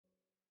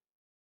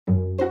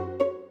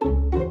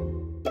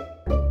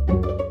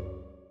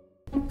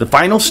The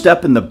final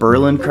step in the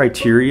Berlin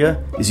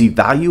criteria is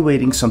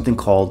evaluating something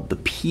called the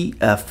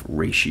PF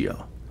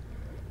ratio.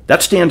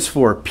 That stands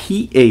for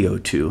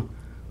PaO2,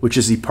 which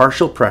is the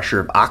partial pressure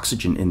of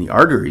oxygen in the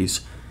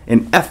arteries,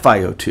 and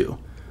FiO2,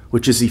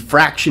 which is the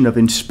fraction of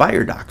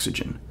inspired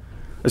oxygen.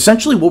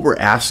 Essentially what we're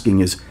asking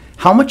is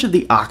how much of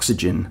the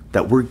oxygen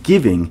that we're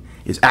giving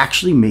is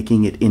actually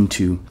making it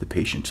into the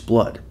patient's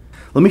blood.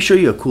 Let me show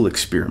you a cool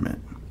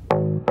experiment.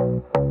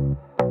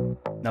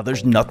 Now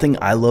there's nothing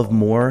I love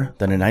more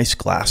than a nice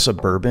glass of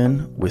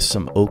bourbon with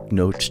some oak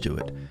notes to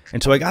it.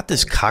 And so I got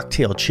this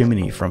cocktail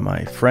chimney from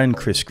my friend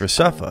Chris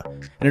Graceffa,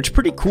 and it's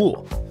pretty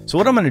cool. So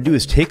what I'm gonna do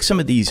is take some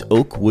of these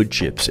oak wood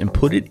chips and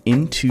put it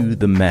into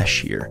the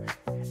mesh here.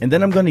 And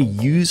then I'm gonna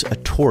use a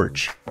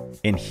torch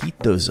and heat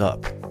those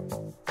up.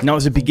 Now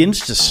as it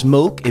begins to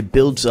smoke, it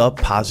builds up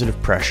positive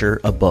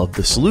pressure above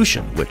the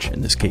solution, which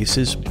in this case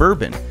is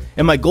bourbon.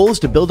 And my goal is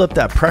to build up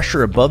that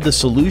pressure above the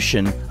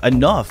solution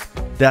enough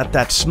that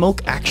that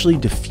smoke actually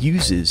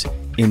diffuses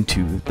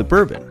into the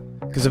bourbon.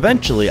 Because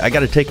eventually I got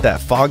to take that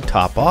fog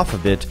top off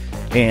of it,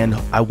 and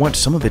I want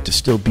some of it to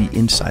still be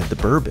inside the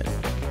bourbon.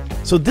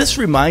 So this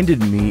reminded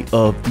me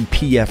of the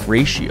PF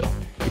ratio.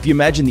 If you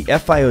imagine the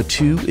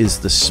FiO2 is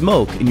the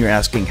smoke, and you're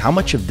asking how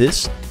much of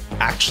this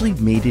actually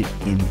made it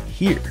in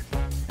here.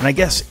 And I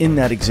guess in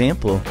that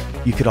example,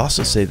 you could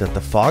also say that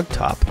the fog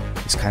top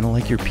is kind of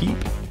like your PEEP.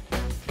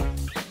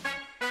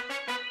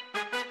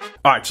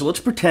 All right, so let's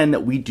pretend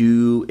that we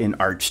do an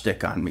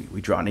Archstick on me.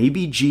 We draw an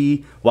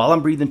ABG while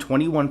I'm breathing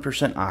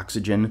 21%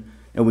 oxygen,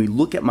 and we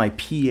look at my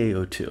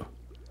PaO2.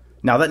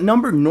 Now that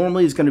number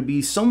normally is gonna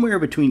be somewhere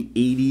between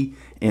 80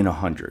 and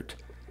 100.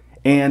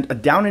 And a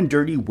down and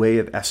dirty way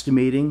of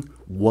estimating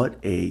what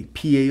a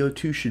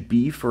PaO2 should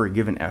be for a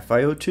given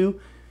FiO2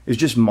 is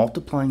just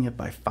multiplying it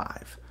by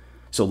 5.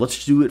 So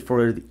let's do it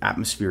for the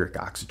atmospheric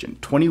oxygen.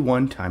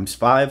 21 times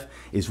 5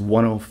 is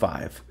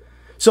 105.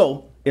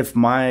 So if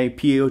my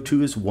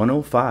PaO2 is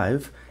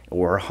 105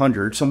 or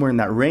 100, somewhere in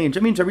that range,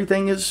 that means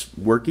everything is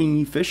working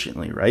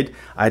efficiently, right?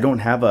 I don't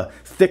have a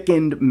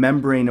thickened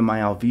membrane in my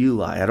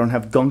alveoli. I don't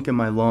have gunk in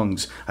my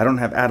lungs. I don't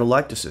have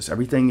atelectasis.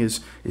 Everything is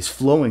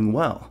flowing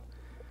well.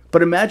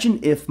 But imagine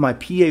if my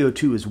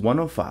PaO2 is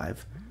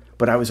 105,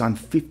 but I was on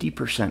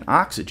 50%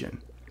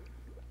 oxygen.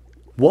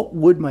 What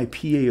would my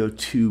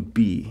PaO2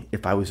 be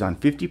if I was on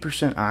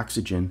 50%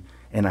 oxygen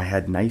and I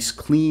had nice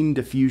clean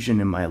diffusion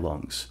in my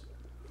lungs?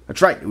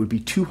 That's right, it would be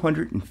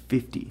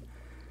 250,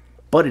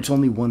 but it's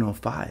only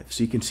 105.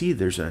 So you can see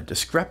there's a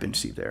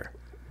discrepancy there.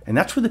 And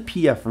that's where the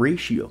PF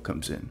ratio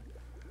comes in.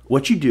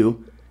 What you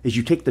do is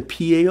you take the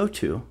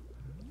PaO2,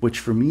 which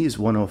for me is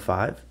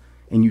 105,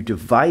 and you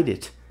divide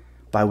it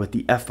by what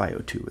the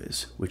FiO2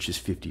 is, which is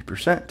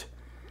 50%.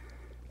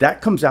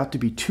 That comes out to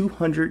be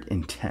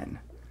 210.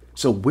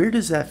 So where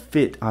does that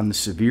fit on the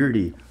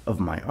severity of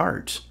my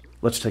ARDS?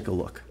 Let's take a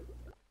look.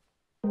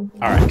 All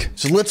right,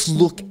 so let's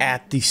look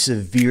at the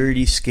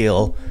severity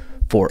scale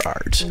for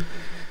ARDS.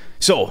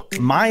 So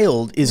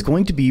mild is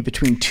going to be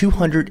between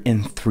 200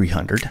 and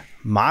 300.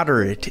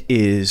 Moderate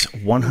is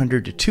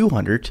 100 to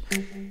 200.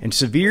 And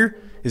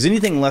severe is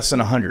anything less than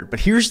 100. But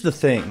here's the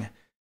thing.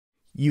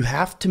 You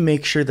have to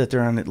make sure that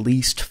they're on at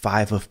least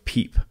 5 of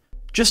PEEP,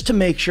 just to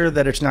make sure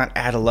that it's not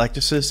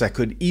atelectasis that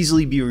could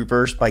easily be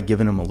reversed by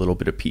giving them a little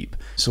bit of PEEP.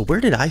 So where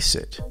did I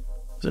sit?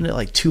 Wasn't it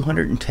like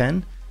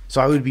 210? So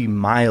I would be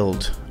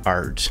mild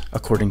ARDS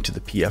according to the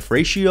PF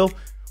ratio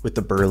with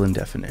the Berlin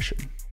definition.